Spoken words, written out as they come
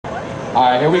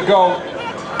Alright, here we go.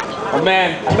 Oh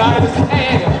man, anonymous.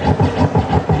 Hey,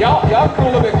 y'all come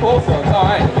a little bit closer. It's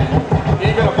alright, man. You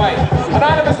ain't gonna bite.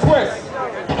 Anonymous twist.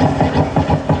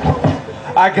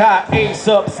 I got ace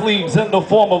up sleeves in the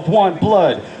form of one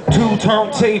blood. 2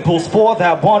 turntables for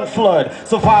that one flood.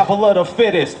 Survival of the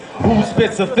fittest. Who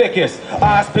spits the thickest?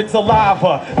 I spit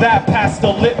saliva. That passed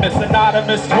the litmus.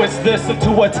 Anonymous twist this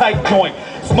into a tight joint.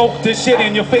 Smoke this shit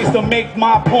in your face to make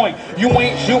my point. You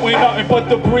ain't shooting nothing but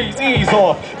the breeze. Ease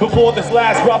off before this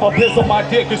last drop of piss on my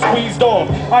dick is squeezed off.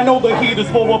 I know the heat is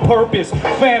for a purpose.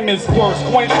 Famine's first.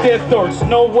 Quench their thirst.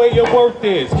 Know where your worth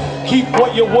is. Keep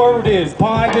what your word is.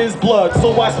 Bind is blood.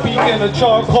 So I speak in a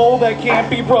charcoal that can't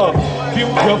be rubbed.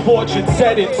 Future fortune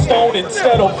set in stone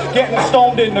instead of getting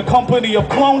stoned in the company of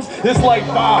clones. It's like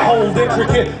my whole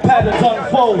intricate patterns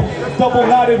unfold. Double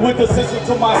knotted with the system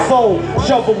to my soul.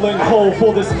 Shoveling coal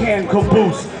for this can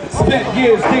caboose. Spent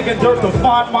years digging dirt to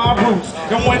find my roots.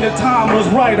 And when the time was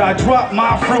right, I dropped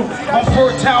my fruit. I'm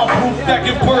fertile proof that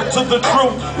give birth to the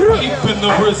truth. Keeping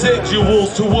the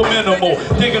residuals to a minimal.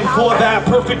 Digging for that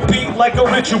perfect beat like a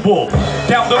ritual.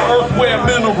 Down to earth where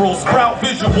minerals sprout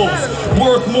visuals.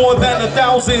 Worth more than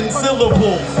 1,000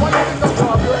 syllables.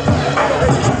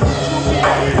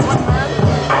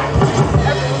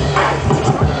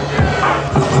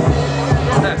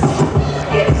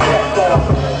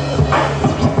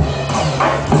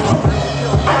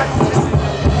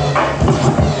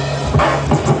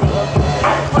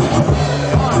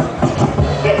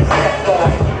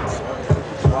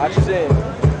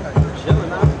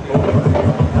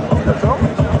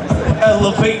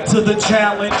 Elevate to the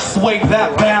challenge, sway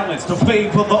that balance to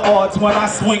favor the odds when I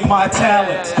swing my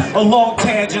talents. Along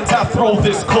tangents, I throw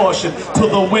this caution to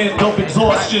the wind of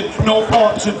exhaustion. No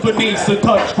option for knees to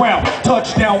touch ground,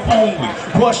 touchdown only.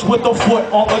 Rush with the foot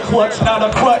on the clutch, not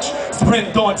a crutch.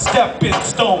 Sprint on stepping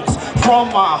stones.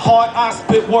 From my heart, I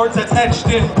spit words that's etched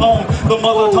in bone. The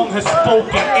mother tongue has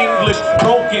spoken, English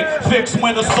broken. Fixed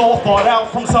when a soul thought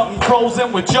out from something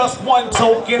frozen with just one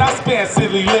token. I span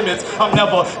city limits. I'm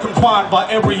never confined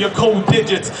by area code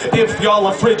digits. If y'all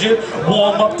are frigid,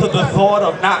 warm up to the thought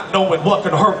of not knowing what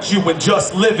could hurt you and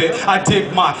just live it. I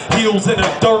dig my heels in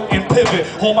the dirt and pivot.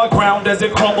 Hold my ground as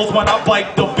it crumbles when I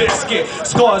bite the biscuit.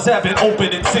 Scars have been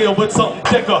opened and sealed with something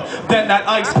thicker than that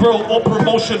iceberg or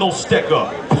promotional sticker.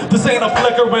 This ain't a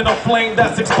flicker in a flame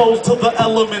that's exposed to the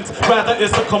elements. Rather,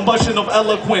 it's a combustion of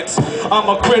eloquence. I'm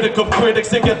a critic of critics.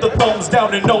 They get the thumbs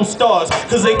down and no stars,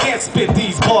 cause they can't spit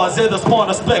these bars. They're the spawn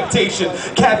of expectation.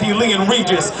 Kathy Lee and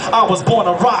Regis. I was born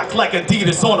to rock like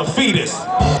Adidas on a fetus.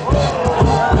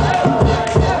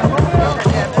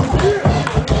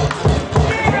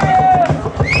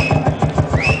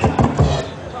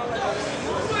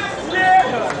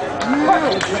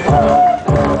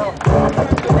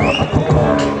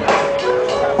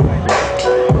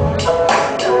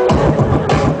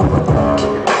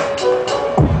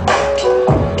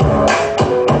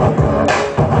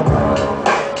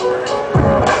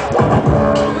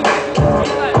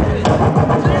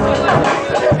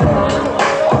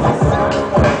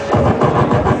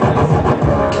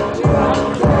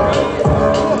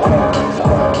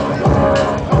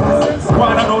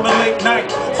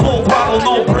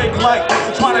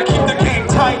 Trying to keep the game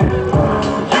tight,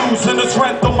 using the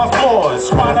strength of my flaws,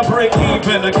 trying to break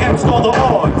even against all the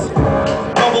odds.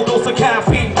 Double dose of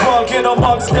caffeine, drug in a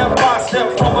mug, step by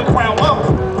step from the ground up.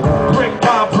 Brick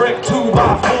by brick, 2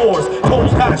 by 4s.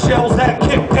 Cold got shells that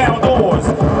kick down doors.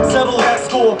 Settle that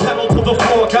score, pedal to the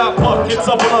floor. Got buckets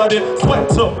of blood and sweat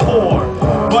to pour.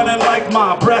 Running like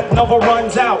my breath never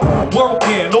runs out.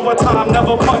 Working overtime,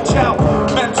 never punch out.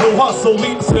 Mental hustle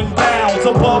leaps and bounds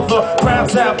above the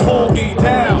crowds that pull me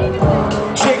down.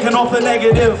 Shaking off the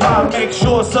negative, I make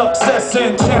sure success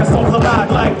and chance don't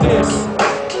collide like this.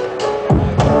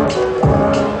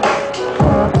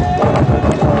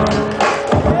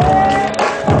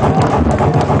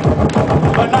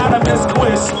 Anonymous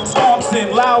twist, stomps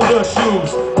in louder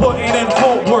shoes, putting in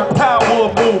footwork,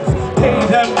 power moves, pay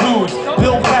them dues,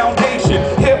 build foundation,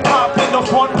 hip-hop in the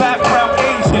front, background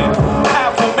Asian,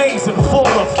 half amazing, full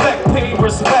effect, pay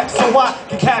respect so I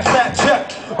can cash that check,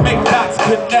 make dots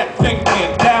connect,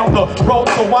 thinking down the road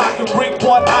so I can reap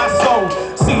what I sow,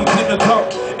 seeds in the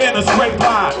dirt, in a straight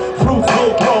line, fruits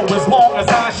will grow as long as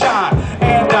I shine,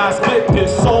 and I split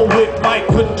this soul with mic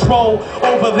control,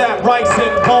 over that rice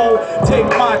and bowl, take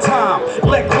my time,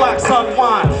 let clocks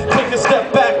unwind, take a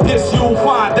step back, this you'll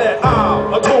find that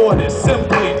I'm a tortoise,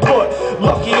 simply put,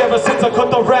 lucky ever since I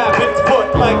cut the rabbit's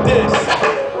foot like this.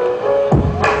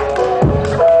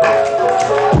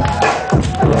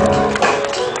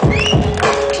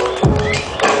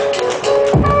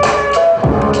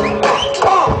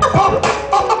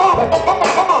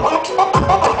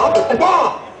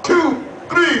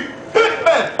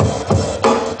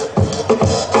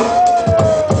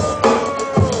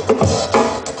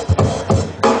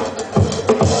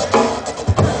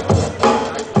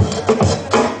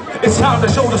 time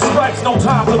to show the stripes, no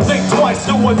time to think twice.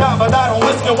 Do or die, but I don't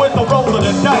risk it with the roll of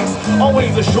the dice.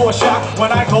 Always a sure shot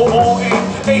when I go all in.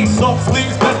 Ace up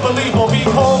sleeves, best believe I'll be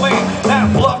calling.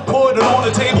 That bluff, put it on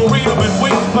the table, read them and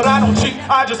weak. But I don't cheat,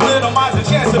 I just minimize the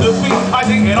chance of defeat. I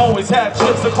didn't always have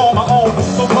chips to call my own.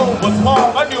 The road was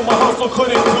long, I knew my hustle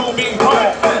couldn't do me wrong.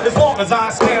 As long as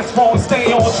I stand strong,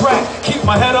 stay on track. Keep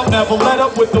my head up, never let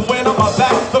up with the wind on my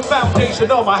back. The foundation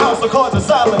of my house, the cards are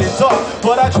solid and tough.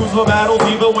 But I choose my battles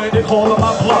even when they call on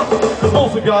my bluff. Cause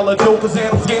most of y'all are jokers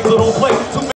and those games I don't play.